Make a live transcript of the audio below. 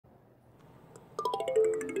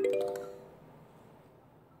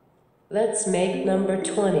Let's make number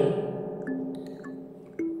 20.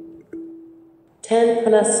 10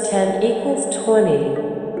 plus 10 equals 20.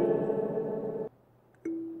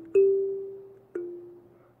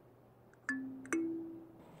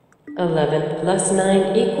 11 plus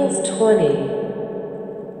 9 equals 20.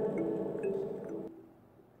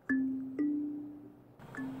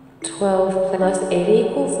 12 plus 8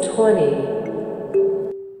 equals 20.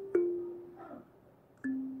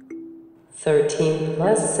 13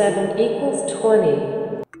 plus 7 equals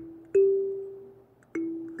 20.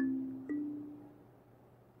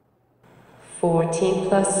 14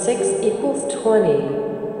 plus 6 equals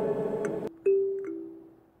 20.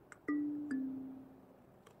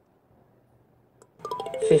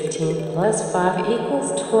 15 plus 5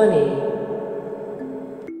 equals 20.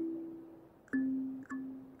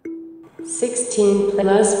 16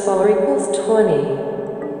 plus 4 equals 20.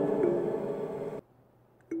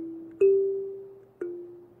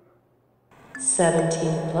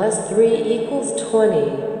 17 plus 3 equals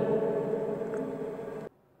 20.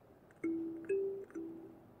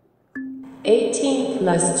 18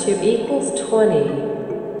 plus 2 equals 20.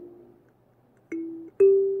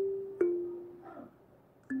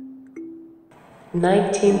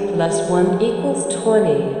 19 plus 1 equals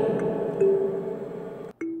 20.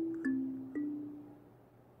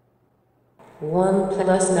 1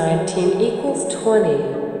 plus 19 equals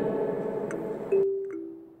 20.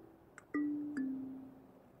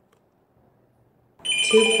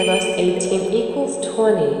 2 plus 18 equals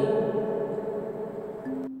 20.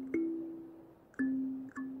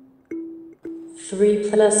 3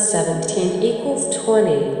 plus 17 equals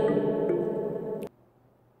 20.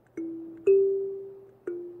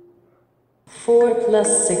 4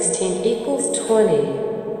 plus 16 equals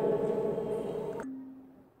 20.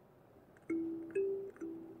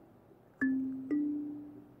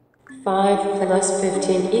 5 plus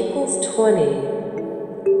 15 equals 20.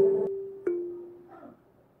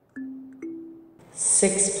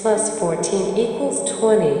 6 plus 14 equals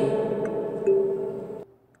 20.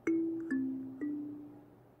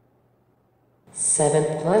 7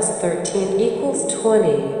 plus 13 equals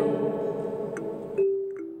 20.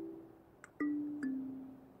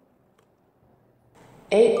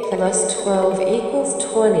 8 plus 12 equals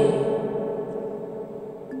 20.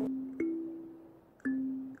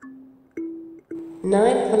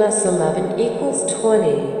 9 plus 11 equals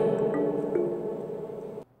 20.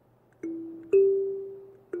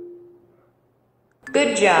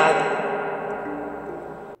 Good job.